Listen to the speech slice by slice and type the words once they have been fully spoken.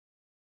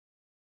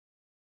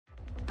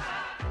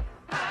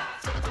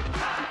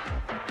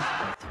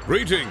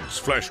Greetings,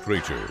 flesh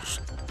creatures.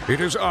 It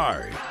is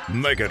I,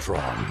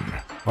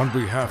 Megatron. On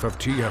behalf of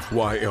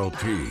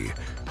TFYLP,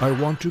 I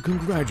want to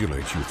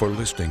congratulate you for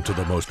listening to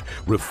the most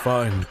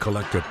refined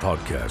collective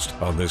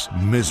podcast on this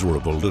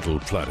miserable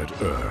little planet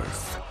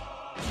Earth.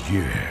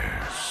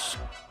 Yes.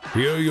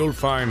 Here you'll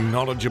find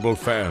knowledgeable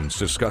fans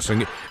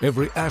discussing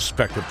every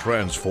aspect of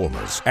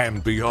Transformers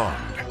and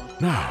beyond.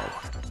 Now,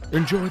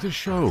 enjoy the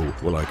show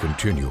while I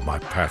continue my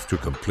path to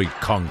complete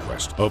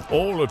conquest of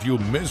all of you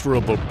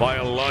miserable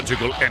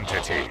biological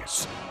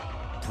entities.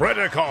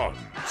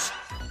 Predacons,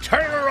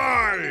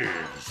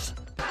 terrorize!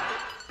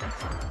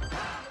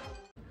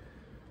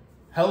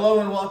 Hello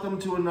and welcome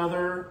to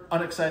another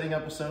unexciting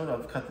episode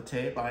of Cut the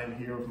Tape. I am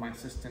here with my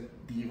assistant,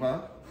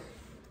 Diva.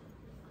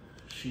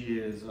 She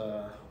is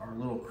our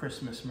little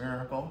Christmas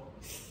miracle.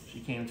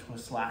 She came to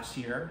us last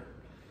year,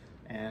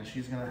 and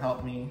she's going to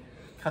help me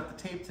cut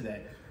the tape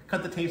today.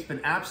 Cut the Tape's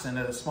been absent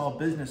as a small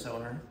business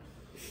owner.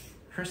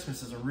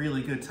 Christmas is a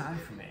really good time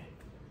for me,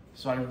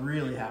 so I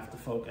really have to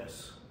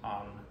focus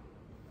on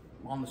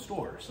the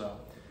store. So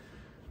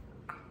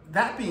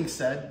that being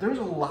said, there's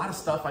a lot of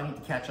stuff I need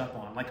to catch up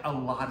on, like a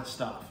lot of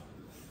stuff.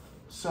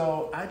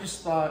 So I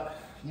just thought,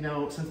 you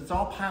know, since it's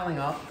all piling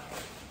up,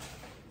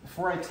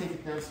 before I take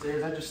it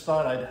downstairs, I just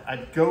thought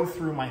I'd go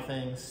through my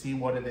things, see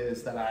what it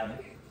is that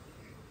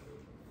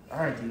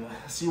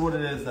see what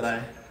it is that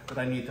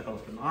I need to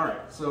open. All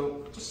right,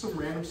 so just some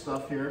random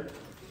stuff here.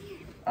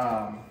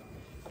 I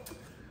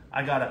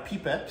got a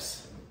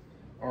Peepeps,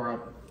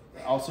 or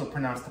also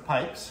pronounced the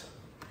pipes,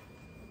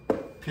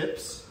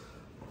 Pips.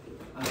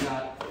 I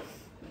got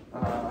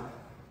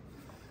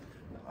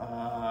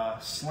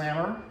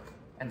Slammer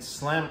and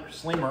Slammer.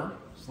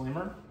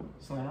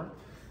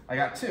 I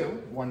got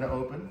two, one to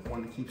open,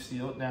 one to keep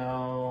sealed.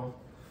 Now,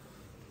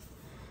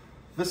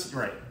 this is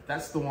right.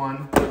 That's the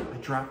one. I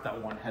dropped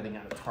that one heading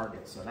out of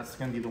Target, so that's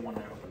gonna be the one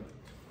I open.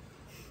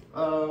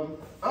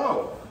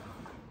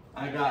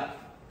 I got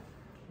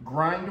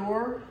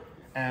Grindor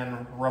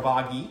and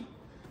Ravagi,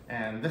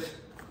 and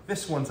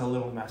this one's a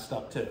little messed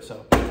up too,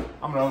 so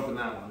I'm gonna open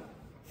that one.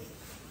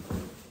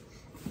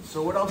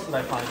 So what else did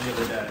I find the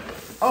other day?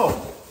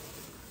 Oh,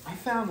 I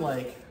found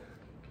like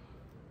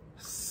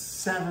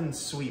 7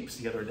 sweeps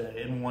the other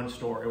day in one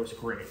store. It was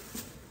great.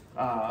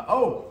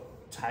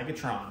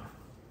 Tigatron.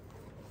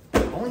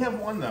 Only have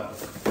one though.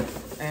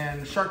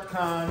 And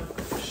Sharkticon.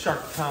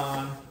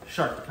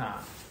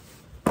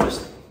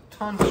 Just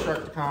tons of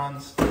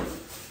Sharkticons.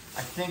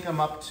 I think I'm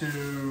up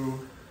to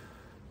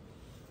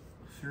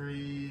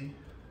 3,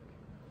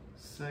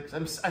 6.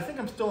 I think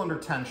I'm still under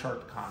 10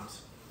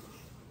 Sharkticons.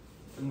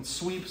 And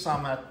sweeps,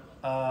 I'm at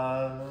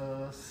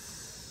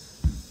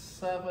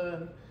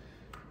 7,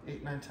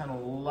 8, 9, 10,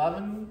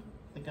 11.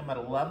 I think I'm at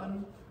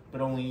 11,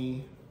 but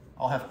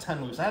I'll have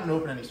 10 loose. I haven't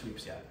opened any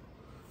sweeps yet.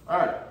 All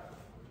right.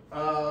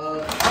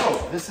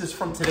 This is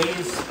from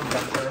today's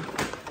adventure.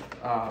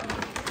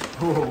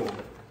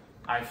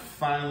 I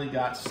finally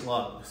got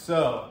Slug.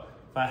 So,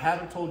 if I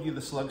haven't told you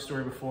the Slug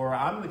story before,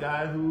 I'm the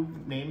guy who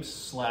named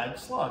Slag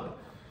Slug.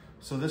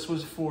 So this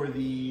was for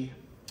the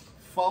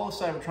Fall of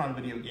Cybertron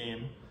video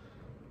game.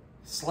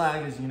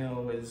 Slag, as you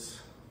know,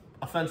 is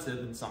offensive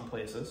in some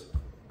places.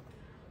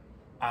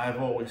 I've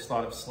always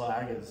thought of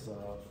slag as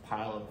a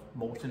pile of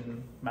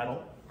molten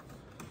metal.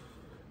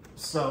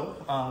 So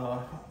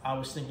I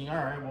was thinking, all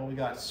right, well, we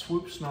got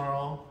Swoop,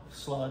 Snarl,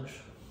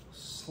 Sludge,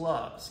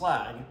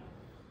 Slag.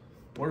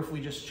 What if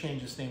we just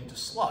change this name to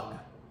Slug?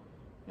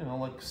 You know,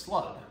 like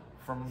slug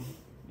from,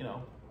 you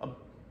know, a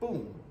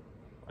boom,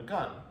 a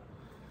gun,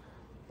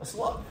 a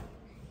slug.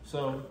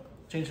 So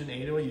changed an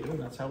A to a U, and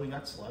that's how we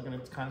got Slug, and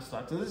it's kind of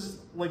stuck. So this is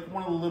like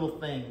one of the little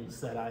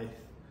things that I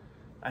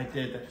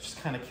did that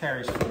just kind of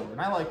carries forward, and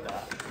I like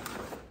that.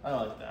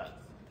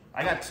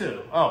 I got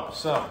 2.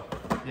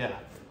 Yeah.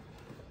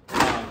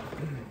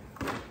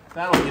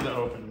 That'll be the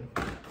open.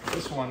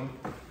 This one,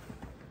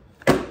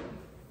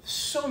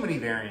 so many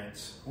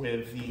variants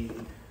with the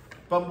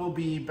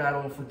Bumblebee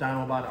Battle for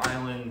Dinobot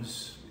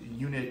Islands,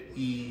 Unit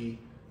E,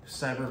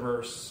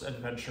 Cyberverse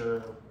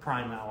Adventure,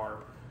 Prime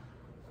Hour.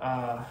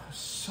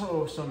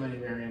 So many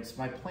variants.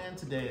 My plan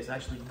today is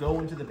actually go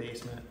into the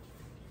basement,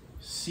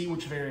 see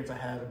which variants I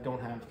have and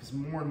don't have, because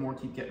more and more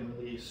keep getting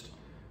released.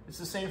 It's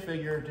the same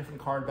figure, different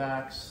card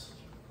backs,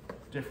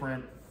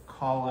 different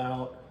call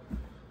out.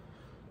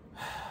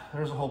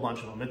 There's a whole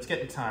bunch of them. It's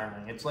getting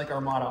tiring. It's like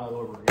Armada all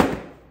over again.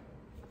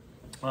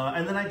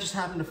 And then I just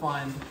happened to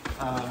find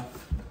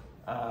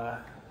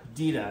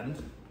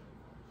D-End.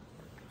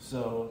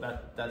 So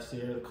that's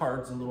here. The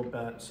card's a little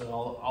bent,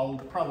 so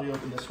I'll probably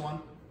open this one,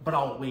 but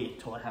I'll wait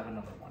till I have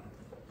another one.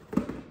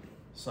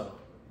 So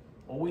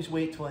always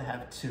wait till I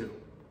have 2.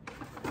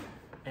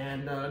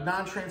 And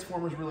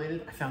non-Transformers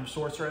related, I found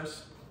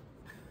Sorceress.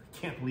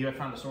 Can't believe I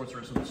found a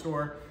Sorceress in the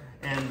store.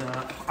 And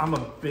I'm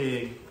a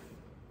big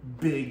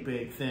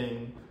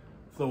thing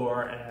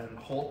Thor and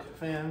Hulk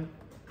fan.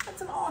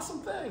 That's an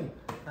awesome thing.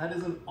 That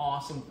is an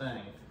awesome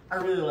thing. I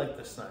really like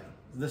this thing.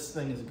 This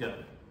thing is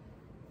good.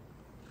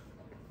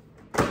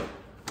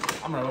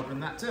 I'm gonna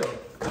open that too.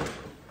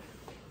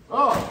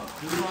 Oh,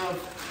 we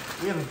have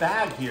We have a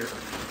bag here.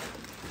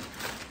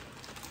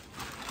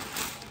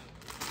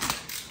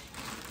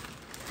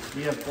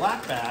 We have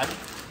black bag.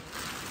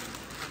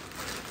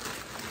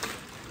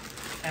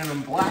 And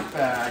then black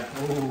bag.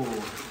 Ooh.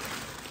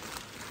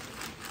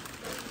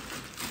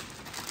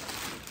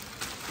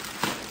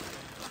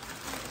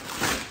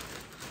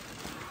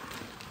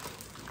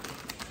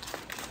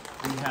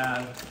 We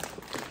have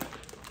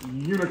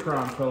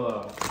Unicron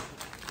pillow,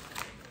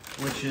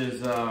 which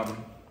is kind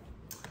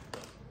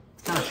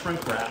of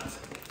shrink wrapped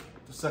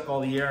to suck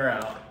all the air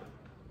out.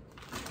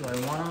 Do I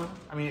want to?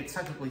 I mean, it's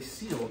technically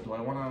sealed. Do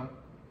I want to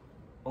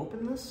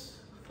open this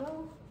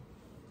though?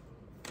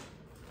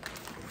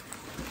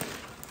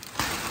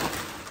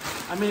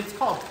 I mean, it's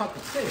called Tuck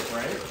and Safe,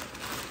 right?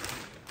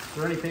 Is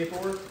there any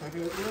paperwork I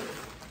can look at?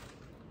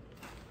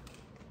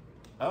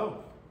 Oh,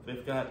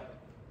 they've got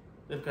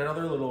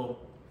other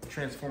little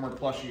Transformer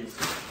plushies.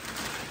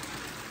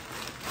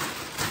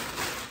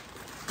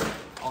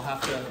 I'll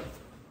have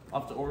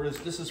to order this.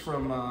 This is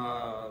from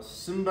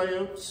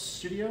Symbiote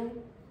Studio.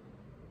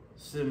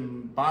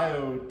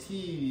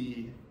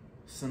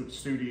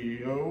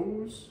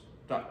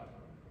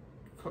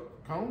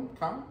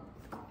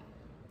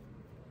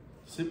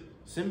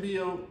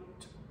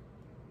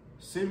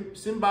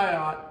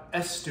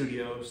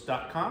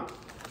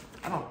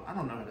 I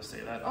don't know how to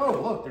say that.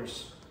 Oh, look,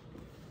 there's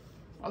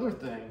other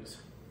things.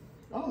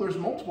 Oh, there's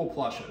multiple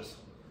plushes.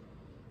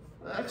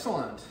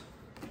 Excellent.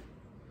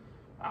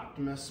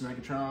 Optimus,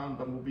 Megatron,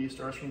 Bumblebee,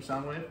 Starscream,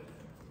 Soundwave.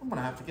 I'm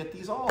gonna have to get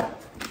these all.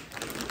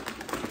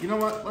 You know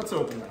what? Let's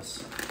open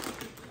this.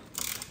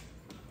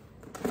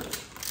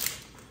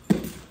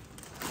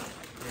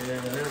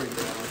 Yeah, there we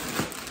go.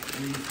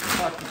 We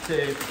cut the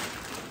tape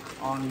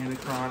on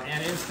Unicron,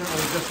 and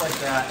instantly, just like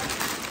that,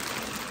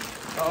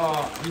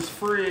 oh, he's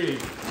free.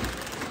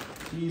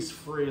 He's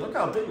free. Look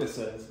how big this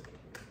is.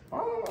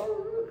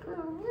 Oh,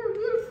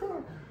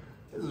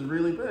 this is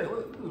really big.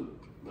 Look,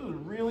 this is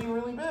really,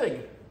 really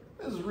big.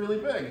 This is really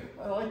big.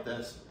 I like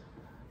this.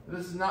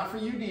 This is not for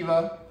you,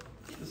 Diva.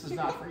 This is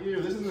not for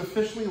you. This is an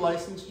officially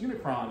licensed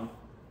Unicron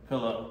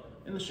pillow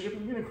in the shape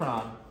of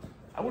Unicron.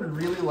 I would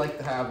really like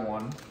to have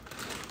one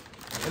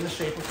in the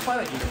shape of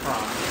Planet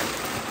Unicron.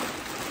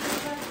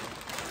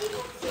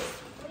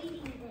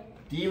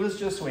 Diva's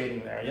just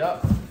waiting there.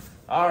 Yep.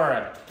 All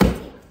right.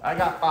 I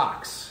got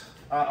box.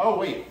 Oh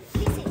wait.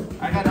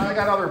 I got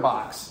other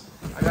box.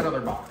 I got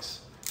other box.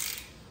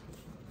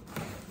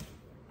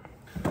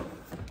 We're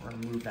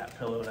gonna move that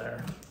pillow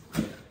there.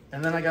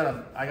 And then I got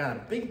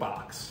a big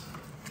box.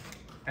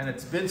 And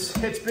it's been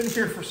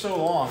here for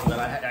so long that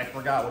I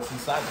forgot what's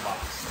inside the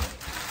box.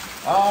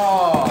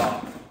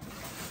 Oh.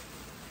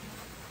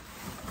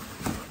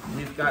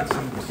 We've got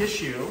some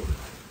tissue.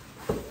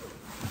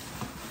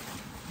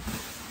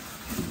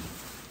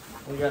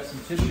 We got some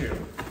tissue.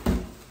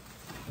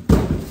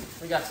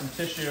 We got some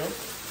tissue.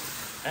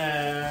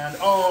 And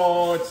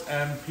oh, it's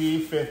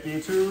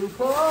MP52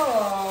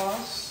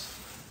 Plus.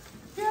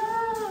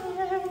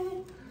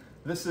 Yay!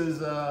 This is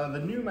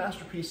the new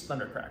Masterpiece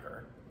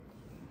Thundercracker.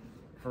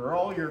 For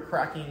all your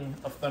cracking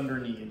of thunder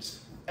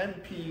needs.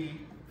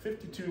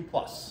 MP52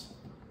 Plus.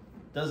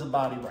 Does the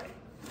body right.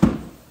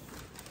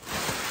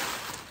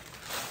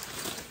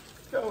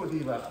 Go,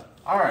 Diva.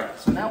 All right,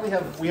 so now we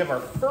have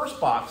our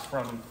first box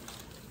from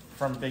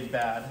Big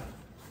Bad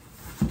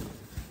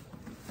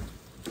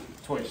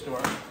Toy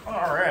Store.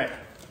 All right.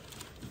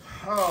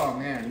 Oh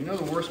man, you know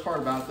the worst part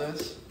about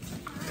this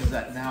is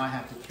that now I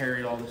have to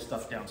carry all this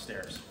stuff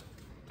downstairs.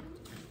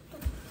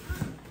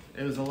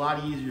 It was a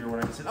lot easier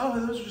when I said, "Oh,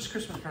 those are just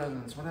Christmas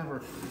presents,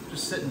 whatever,"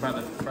 just sitting by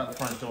the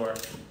front door.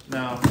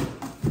 No,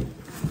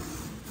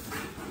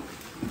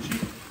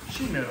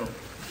 she knew.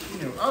 She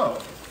knew.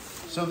 Oh,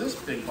 so this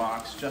big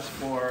box just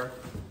for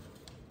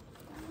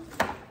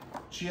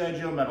G.I.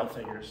 Joe metal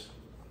figures.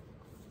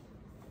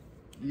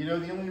 You know,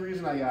 the only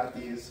reason I got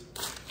these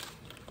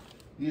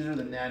are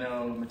the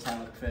nano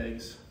metallic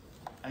figs.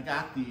 I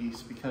got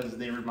these because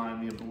they remind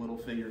me of the little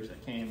figures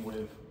that came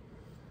with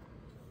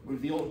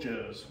the old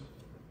Joes.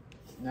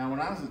 Now,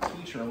 when I was a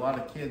teacher, a lot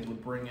of kids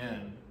would bring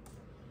in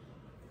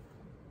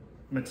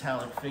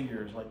metallic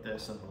figures like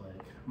this of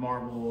like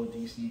Marvel,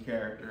 DC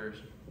characters.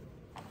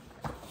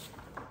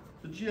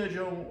 The G.I.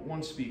 Joe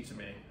ones speak to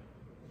me.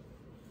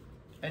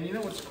 And you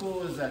know what's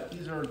cool is that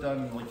these are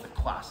done in like the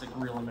classic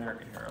real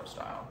American hero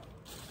style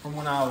from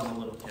when I was a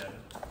little kid.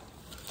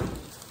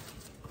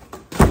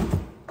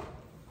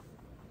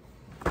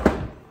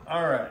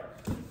 All right.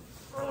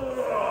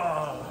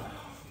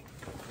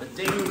 The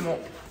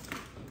denouement.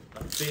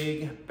 A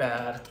Big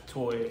Bad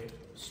Toy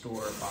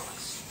Store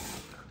box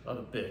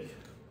of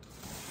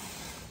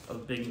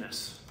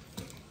bigness.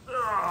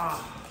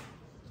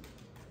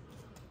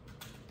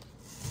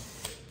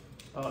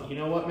 Oh, you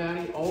know what,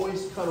 Maddie?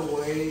 Always cut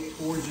away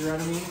towards your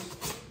enemies.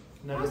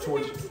 Never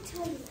towards.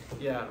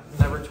 Yeah,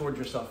 never towards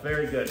yourself.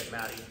 Very good,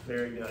 Maddie.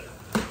 Very good.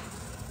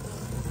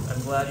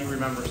 I'm glad you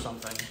remember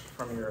something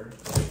from your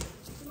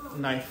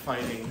knife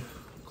fighting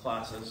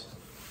classes.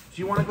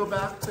 Do you want to go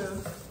back to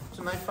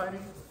knife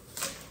fighting?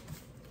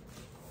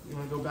 You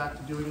want to go back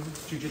to doing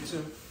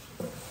jujitsu?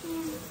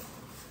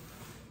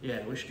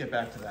 Yeah, we should get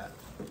back to that.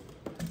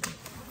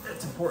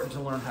 It's important to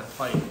learn how to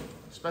fight,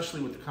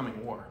 especially with the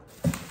coming war.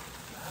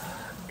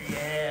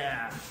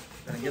 Yeah,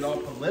 gonna get all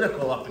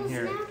political up in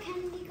here. Now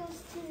Kennedy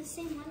goes to the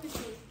same one as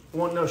me.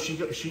 Well, no,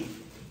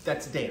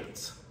 that's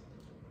dance.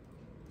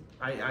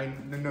 I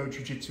know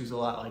jujitsu's a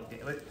lot like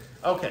dance.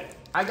 Okay,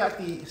 I got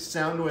the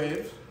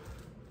Soundwave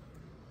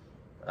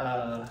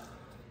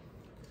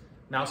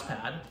mouse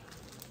pad.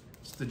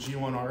 It's the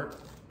G1 Art,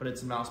 but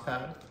it's a mouse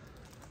pad.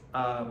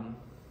 I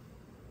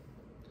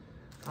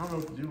don't know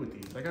what to do with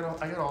these. I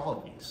got all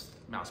of these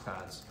mouse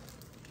pads.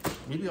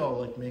 Maybe I'll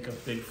like make a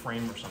big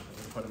frame or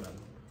something and put them in.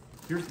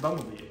 Here's the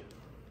Bumblebee.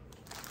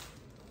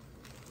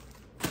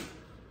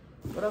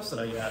 What else did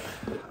I get?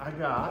 I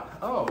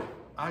got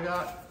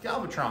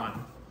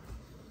Galvatron.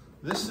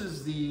 This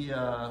is the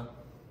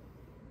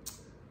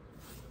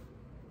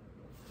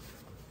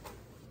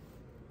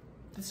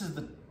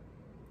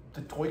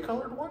toy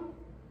colored one?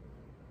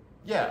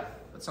 Yeah,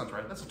 that sounds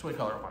right. That's a toy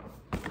colored one.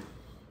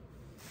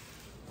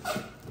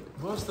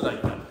 What else did I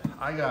get?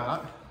 I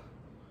got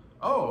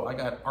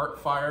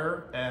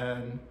Artfire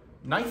and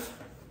Knife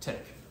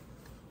Tick.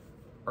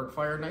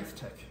 Artfire Knife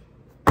Tick.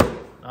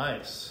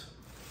 Nice.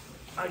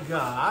 I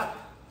got,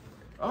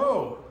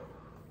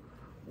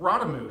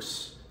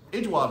 Rodimus,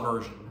 Idwa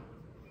version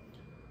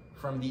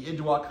from the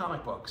Idwa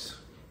comic books.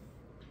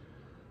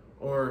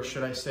 Or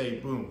should I say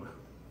Boom?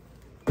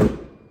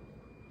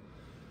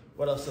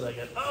 What else did I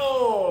get?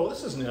 Oh,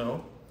 this is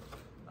new.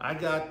 I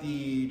got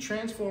the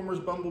Transformers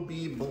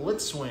Bumblebee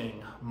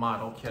Blitzwing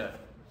model kit.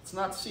 It's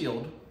not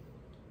sealed.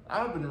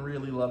 I've been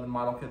really loving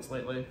model kits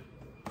lately.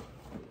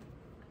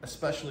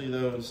 Especially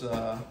those,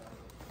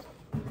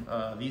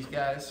 these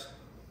guys.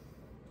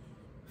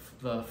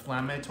 The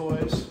Flamme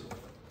toys.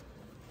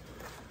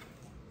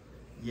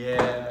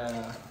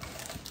 Yeah.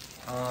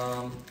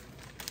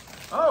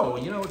 Oh,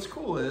 you know what's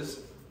cool is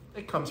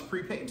it comes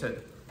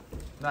pre-painted.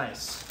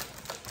 Nice.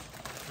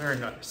 Very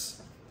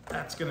nice.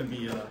 That's gonna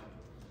be a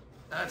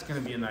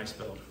nice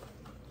build.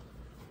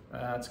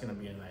 That's gonna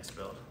be a nice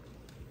build.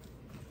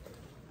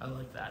 I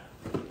like that.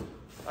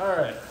 All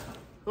right.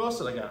 Who else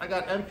did I got? I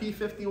got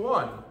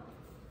MP51,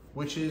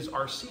 which is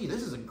RC.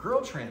 This is a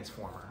girl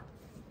Transformer.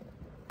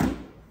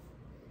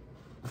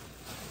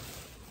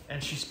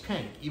 And she's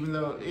pink, even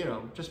though, you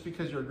know, just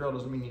because you're a girl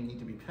doesn't mean you need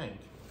to be pink.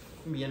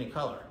 It can be any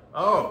color.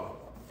 Oh,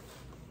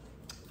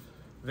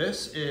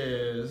 this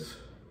is,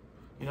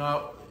 you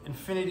know,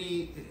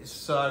 Infinity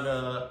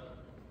Saga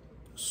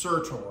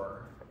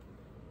Surtur.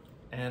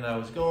 And I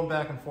was going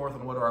back and forth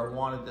on whether I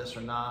wanted this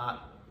or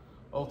not.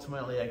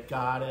 Ultimately, I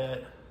got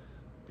it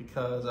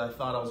because I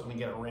thought I was going to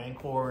get a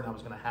Rancor and I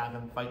was going to have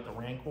him fight the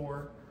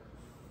Rancor.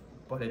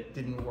 But it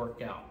didn't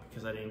work out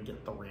because I didn't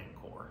get the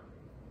Rancor.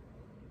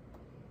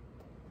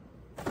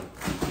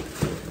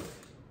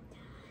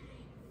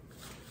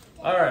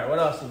 All right, what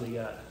else did we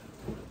got?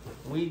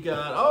 We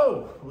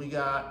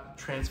got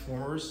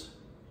Transformers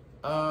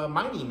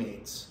Mini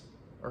Mates,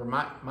 or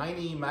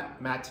Mini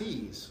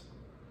Matees.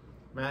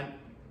 Man,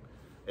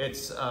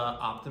 it's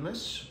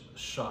Optimus,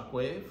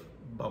 Shockwave,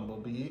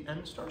 Bumblebee,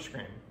 and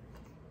Starscream.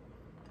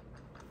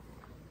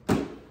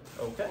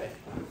 Okay,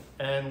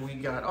 and we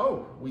got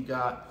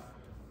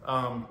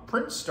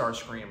Prince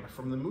Starscream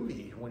from the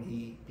movie when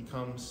he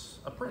becomes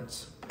a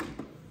prince.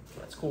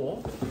 That's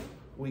cool.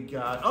 We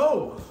got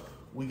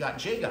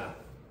Jaga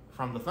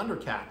from the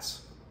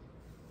Thundercats.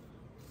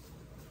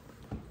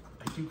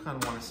 I do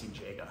kind of want to see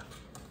Jaga.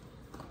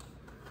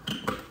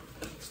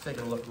 Let's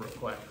take a look real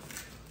quick.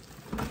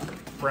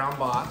 Brown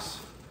box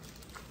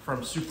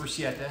from Super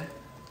 7.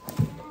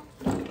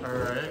 All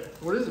right.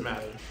 What is it,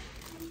 Maddie?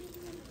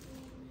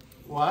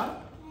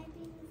 What?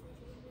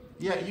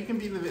 Yeah, you can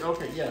be in the video.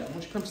 Okay, yeah.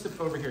 Once you come step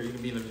over here, you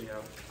can be in the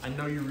video. I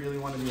know you really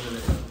want to be in the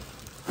video.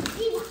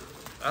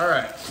 All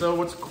right, so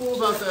what's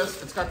cool about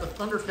this, it's got the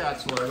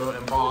Thundercats logo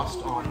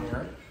embossed on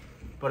here,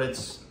 but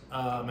it's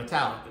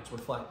metallic, it's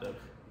reflective.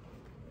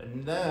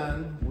 And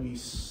then we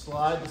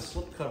slide the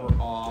slipcover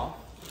off.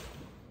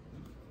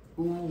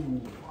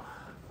 Ooh,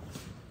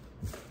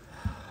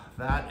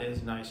 that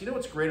is nice. You know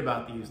what's great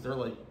about these? They're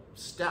like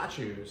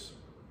statues.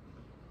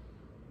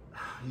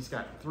 He's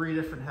got 3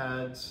 different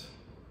heads.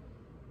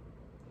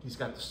 He's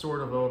got the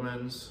Sword of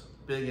Omens,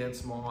 big and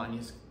small, and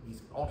he's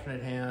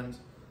alternate hands.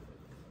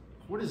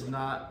 What is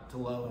not to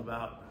love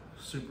about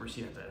Super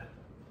 7?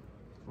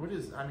 What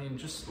is, I mean,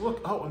 just look.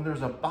 Oh, and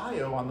there's a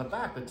bio on the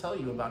back to tell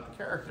you about the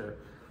character.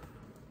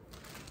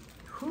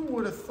 Who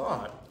would have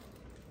thought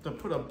to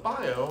put a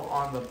bio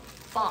on the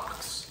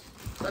box?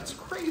 That's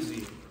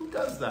crazy. Who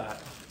does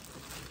that?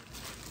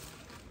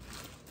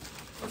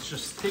 That's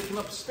just taking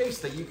up space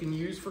that you can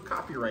use for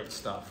copyright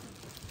stuff.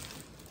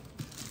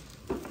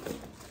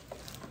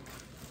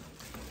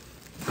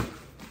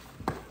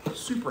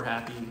 Super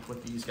happy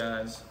with these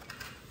guys.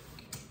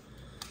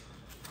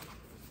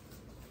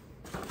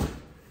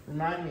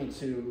 Remind me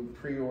to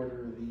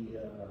pre-order the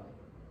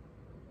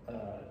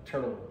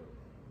turtle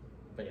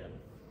band.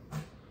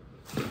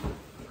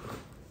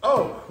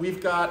 Oh,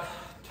 we've got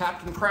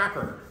Captain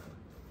Cracker.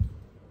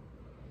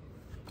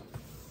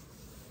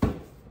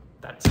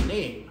 That's a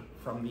name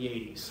from the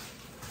 80s.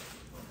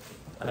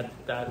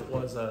 That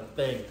was a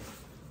thing.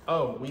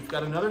 Oh, we've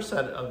got another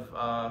set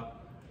of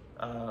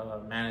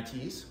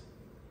manatees.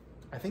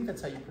 I think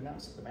that's how you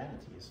pronounce it, the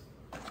manatees.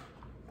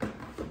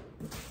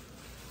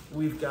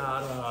 We've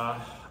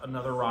got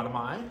another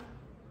Rotami.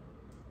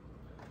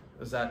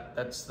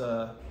 That's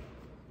the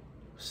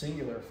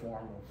singular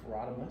form of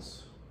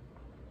Rodimus,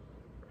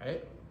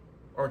 right?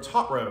 Or it's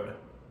Hot Road.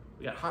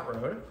 We got Hot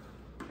Road.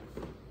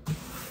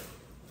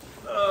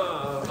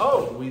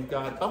 Oh, we've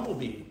got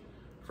Bumblebee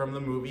from the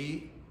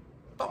movie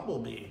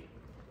Bumblebee.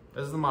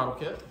 This is the model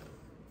kit.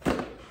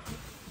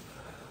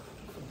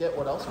 Forget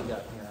what else we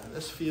got here.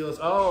 This feels,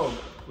 oh,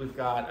 we've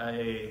got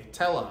a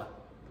Tella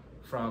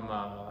from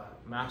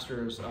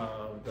Masters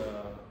of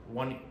the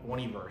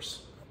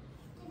One-Universe.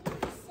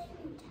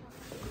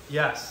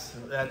 Yes,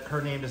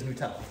 her name is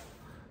Nutella.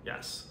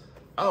 Yes.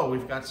 Oh,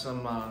 we've got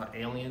some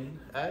alien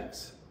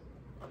eggs.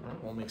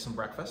 We'll make some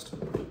breakfast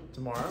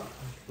tomorrow.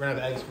 We're gonna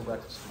have eggs for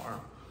breakfast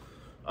tomorrow.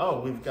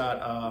 Oh, we've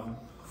got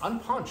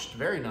unpunched,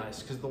 very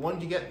nice, because the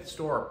ones you get at the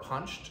store are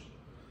punched.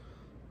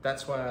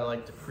 That's why I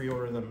like to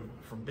pre-order them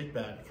from Big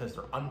Bad, because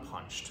they're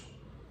unpunched.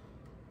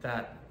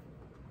 That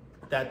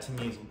to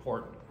me is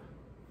important.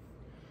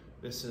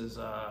 This is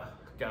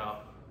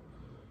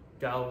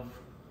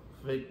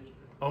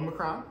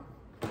Omicron.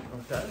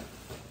 Okay.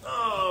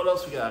 Oh, what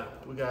else we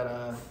got? We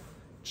got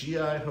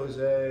G.I.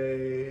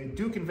 Jose,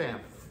 Duke and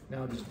Vamp.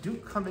 Now, does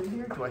Duke come in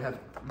here? Do I have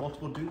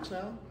multiple Dukes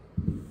now?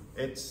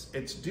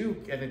 It's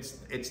Duke, and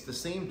it's the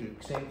same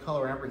Duke, same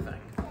color,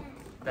 everything.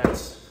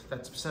 That's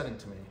upsetting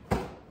to me.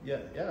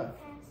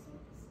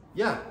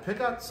 Yeah, pick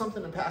out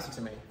something and pass it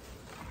to me.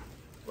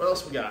 What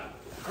else we got?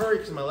 Hurry,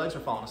 because my legs are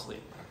falling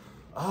asleep.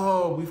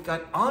 Oh, we've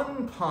got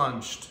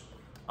Unpunched.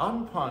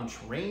 Unpunched,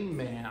 Rain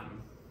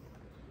Man.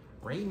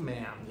 Rain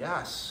Man,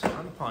 yes,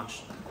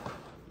 Unpunched.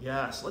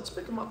 Yes, let's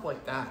pick them up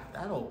like that.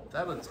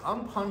 It's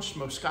Unpunched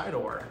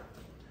Mosquito.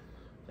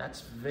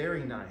 That's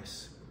very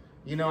nice.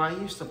 You know, I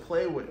used to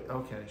play with,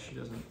 okay, she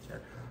doesn't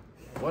care.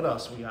 What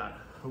else we got?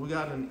 We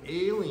got an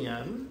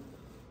Alien.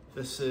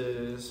 This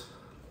is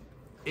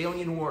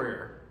Alien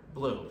Warrior,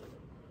 blue.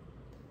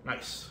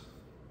 Nice.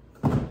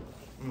 I'm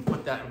gonna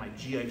put that in my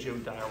G.I. Joe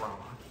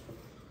diorama.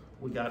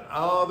 We got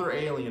other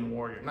Alien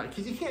Warrior,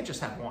 because you can't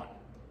just have one,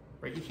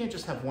 right? You can't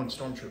just have one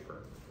Stormtrooper.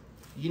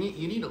 You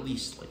need at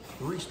least like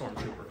 3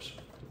 Stormtroopers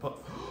to put.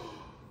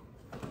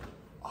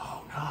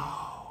 Oh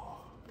no!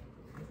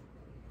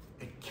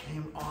 It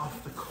came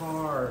off the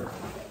card.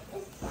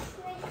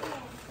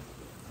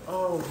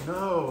 Oh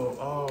no!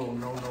 Oh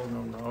no!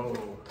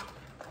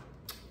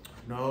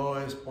 No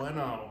es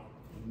bueno.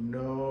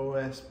 No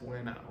es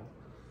bueno.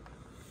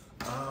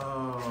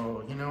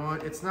 Oh, you know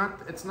what? It's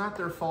not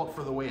their fault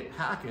for the way it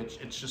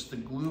packaged. It's just the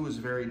glue is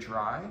very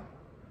dry.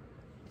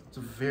 It's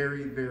a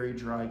very, very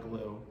dry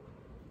glue.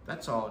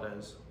 That's all it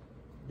is.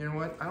 You know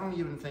what? I don't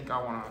even think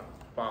I want to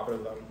bother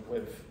them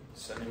with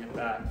sending it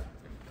back.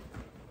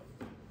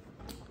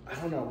 I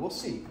don't know. We'll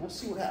see. We'll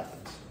see what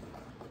happens.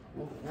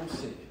 We'll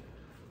see.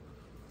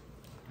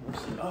 We'll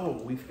see.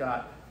 Oh, we've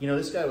got, you know,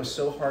 this guy was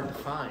so hard to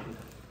find.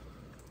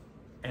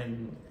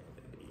 And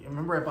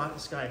remember I bought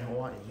this guy in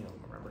Hawaii. You don't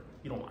remember.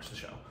 You don't watch the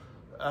show.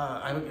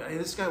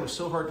 This guy was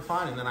so hard to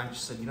find, and then I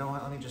just said, you know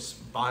what? Let me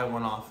just buy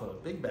one off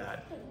of Big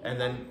Bad. And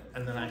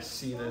then I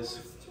see this.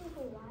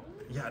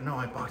 Yeah, no,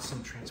 I bought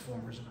some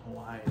Transformers in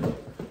Hawaii.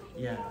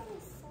 Yeah.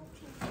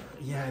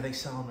 Yeah, they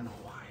sell them in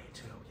Hawaii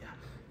too. Yeah.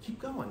 Keep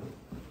going.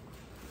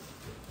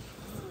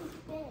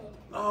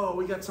 Oh,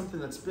 we got something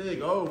that's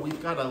big. Oh,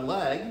 we've got a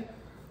leg.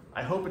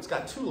 I hope it's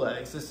got 2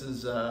 legs. This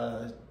is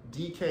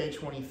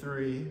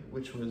DK23,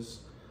 which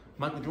was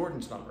Michael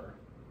Jordan's number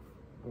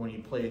when he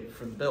played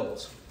for the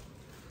Bills.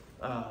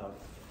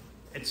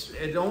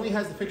 It only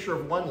has the picture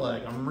of 1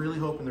 leg. I'm really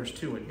hoping there's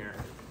 2 in here.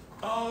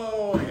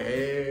 Oh,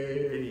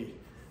 hey.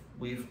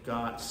 We've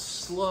got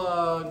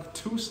Slug,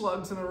 2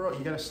 slugs in a row.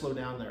 You gotta slow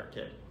down there,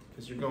 kid,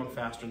 because you're going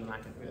faster than I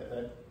can.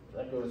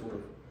 That goes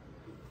with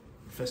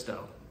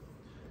Fisto.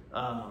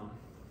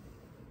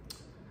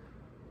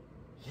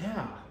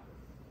 Yeah.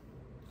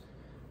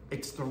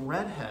 It's the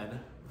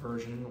redhead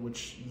version,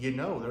 which you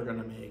know they're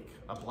gonna make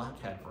a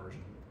blackhead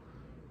version,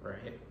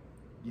 right?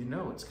 You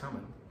know it's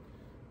coming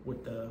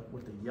with the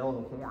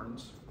yellow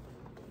horns.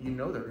 You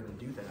know they're gonna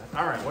do that.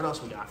 All right, what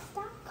else we got?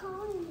 Stop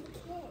calling the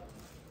kid.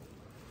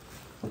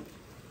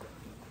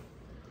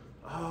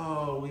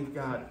 Oh, we've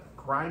got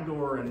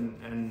Grindor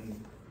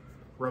and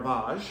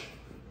Ravage.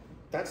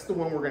 That's the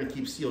one we're gonna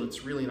keep sealed. It's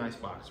a really nice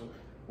box.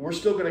 We're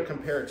still gonna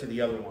compare it to the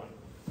other one.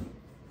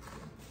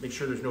 Make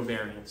sure there's no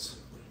variance.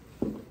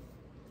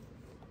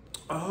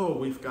 Oh,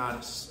 we've got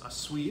a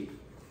sweep.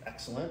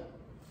 Excellent.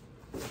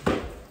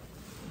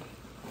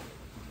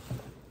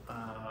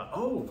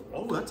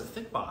 Oh, that's a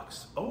thick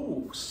box.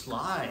 Oh,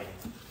 Sly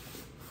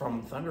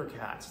from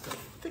Thundercats. It's a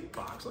thick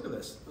box. Look at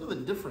this. Look at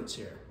the difference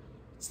here.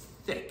 It's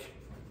thick.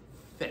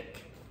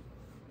 Thick.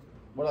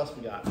 What else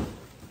we got?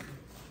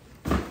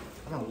 I'm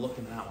gonna look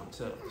in that one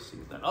too. See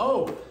what that.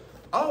 Oh,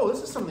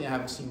 this is something I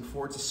haven't seen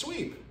before. It's a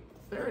sweep.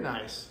 Very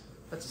nice.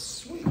 That's a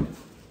sweep.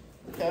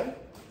 Okay.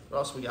 What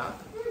else we got?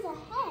 There's a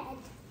head.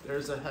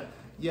 There's a head.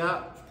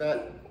 Yeah,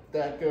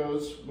 that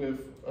goes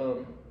with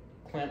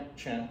Clamp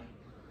Champ.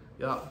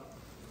 Yeah.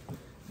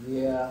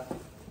 Yeah.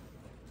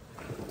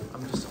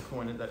 I'm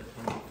disappointed that it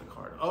came off the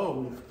card.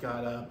 Oh, we've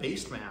got a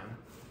Baseman.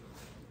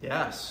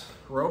 Yes,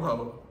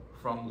 Rojo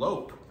from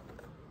Lope.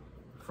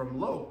 From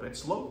Lope,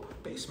 it's Lope,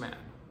 Baseman.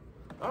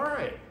 All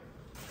right.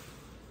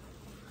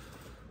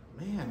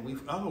 Man,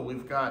 we've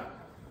got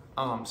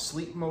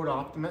Sleep Mode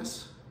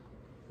Optimus,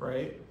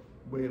 right?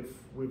 With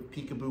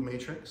Peekaboo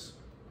Matrix.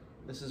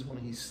 This is when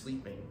he's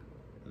sleeping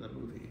in the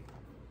movie.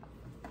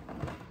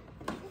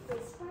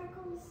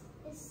 Sparkles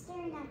is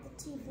staring at the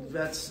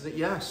TV.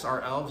 Yes,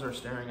 our elves are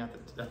staring at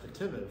the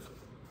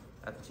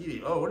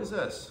TV. Oh, what is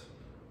this?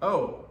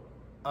 Oh,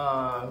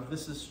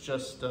 this is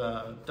just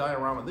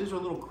diorama. These are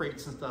little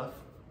crates and stuff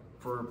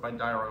by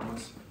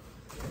dioramas.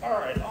 All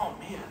right. Oh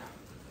man,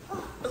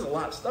 there's a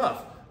lot of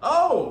stuff.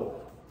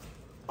 Oh,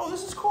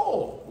 this is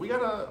cool. We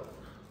got a.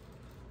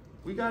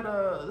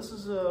 This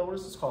is what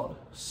is this called?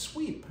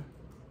 Sweep.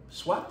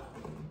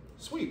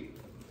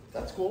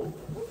 That's cool.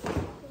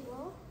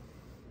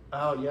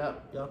 Oh yeah,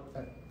 yep.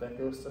 That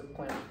goes to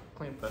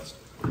Clamp Fest.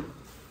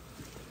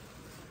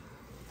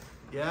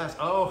 Yes.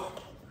 Oh,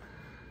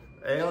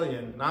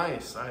 Alien.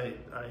 Nice. I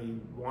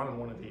wanted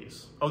one of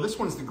these. Oh, this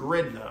one's the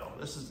grid though.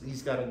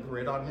 He's got a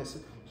grid on his.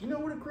 Do you know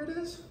what a grid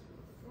is?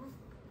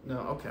 No.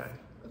 Okay.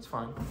 That's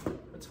fine.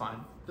 That's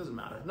fine. Doesn't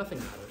matter. Nothing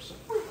matters.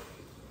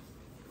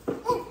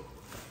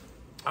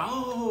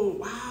 Oh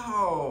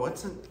wow!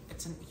 It's an.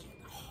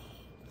 Oh,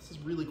 this is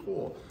really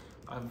cool.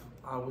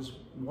 I was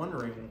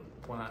wondering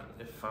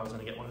if I was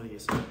gonna get one of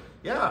these.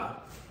 Yeah.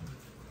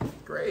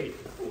 Great.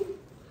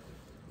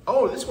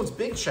 Oh, this one's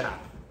Big Chap.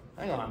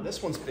 Hang on.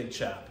 This one's Big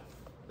Chap.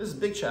 This is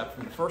Big Chap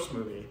from the first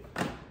movie,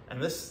 and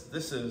this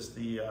is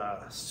the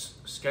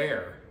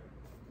Scare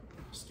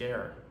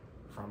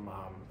from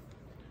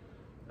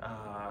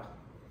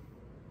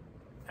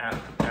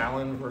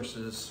Allen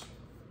versus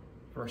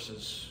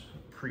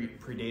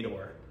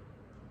Predator.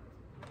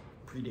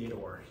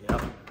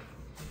 Yep.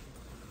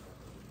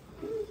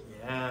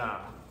 Yeah.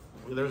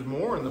 Well, there's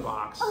more in the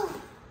box.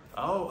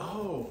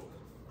 Oh,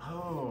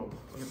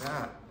 look at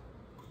that.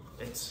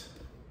 It's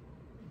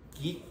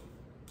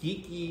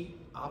Geeky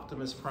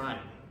Optimus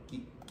Prime.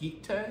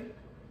 Geekte?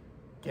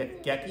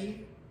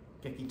 Gecky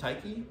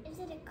Taiki? Is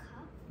it a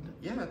cup?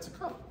 Yeah, it's a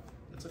cup.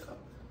 It's a cup.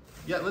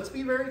 Yeah, let's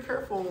be very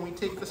careful when we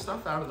take the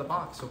stuff out of the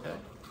box, okay?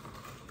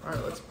 All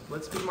right,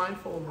 let's be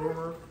mindful of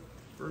where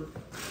we're.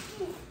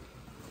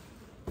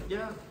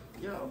 Yeah,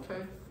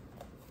 okay.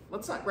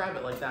 Let's not grab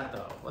it like that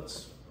though.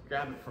 Let's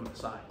grab it from the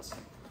sides.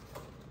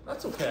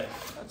 That's okay.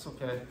 That's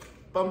okay.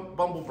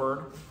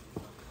 Bumblebird.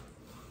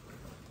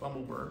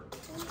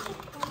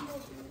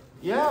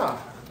 Yeah,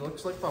 it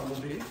looks like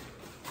Bumblebee.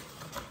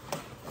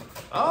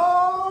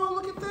 Oh,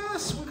 look at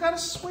this. We got a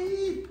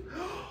sweep.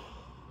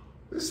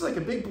 This is like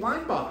a big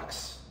blind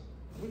box.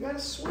 We got a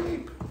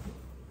sweep.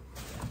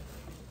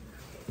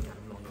 We got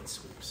a million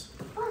sweeps.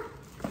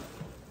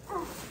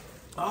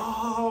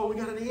 Oh, we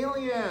got an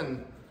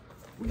alien.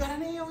 We got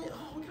an alien.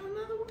 Oh, we got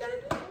another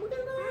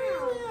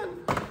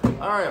alien.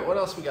 All right, what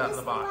else we got in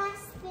the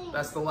box?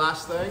 That's the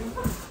last thing.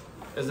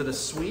 Is it a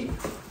sweep?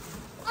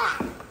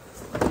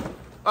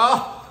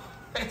 Oh,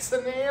 it's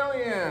an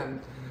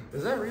alien.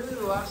 Is that really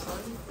the last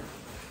thing?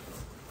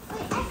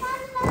 Wait, I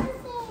found another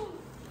thing.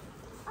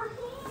 A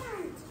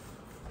hand.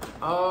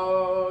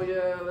 Oh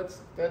yeah,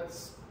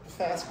 that's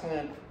Fast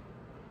Clamp.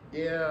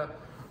 Yeah.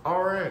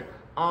 All right.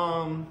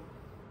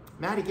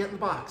 Maddie, get in the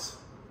box.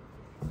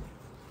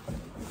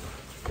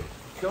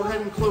 Go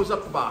ahead and close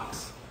up the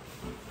box.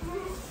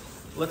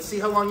 Let's see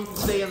how long you can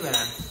stay in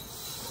there.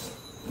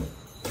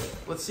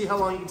 Let's see how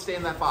long you can stay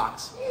in that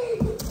box.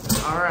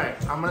 All right,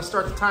 I'm gonna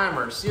start the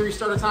timer. Siri,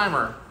 start a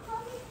timer.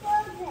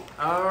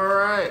 All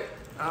right,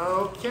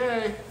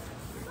 okay.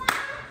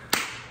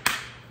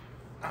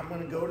 I'm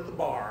gonna go to the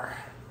bar.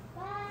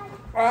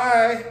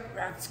 Bye.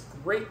 That's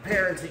great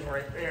parenting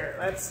right there.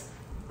 That's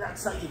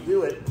how you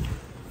do it.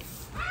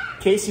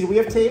 Casey, do we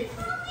have tape?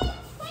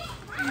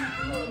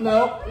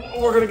 No,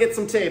 we're gonna get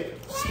some tape.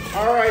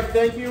 All right,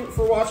 thank you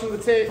for watching the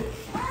tape.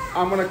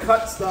 I'm gonna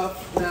cut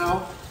stuff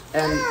now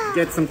and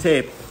get some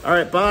tape. All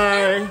right,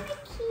 bye. I want to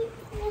keep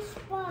this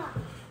box.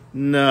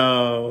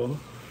 No.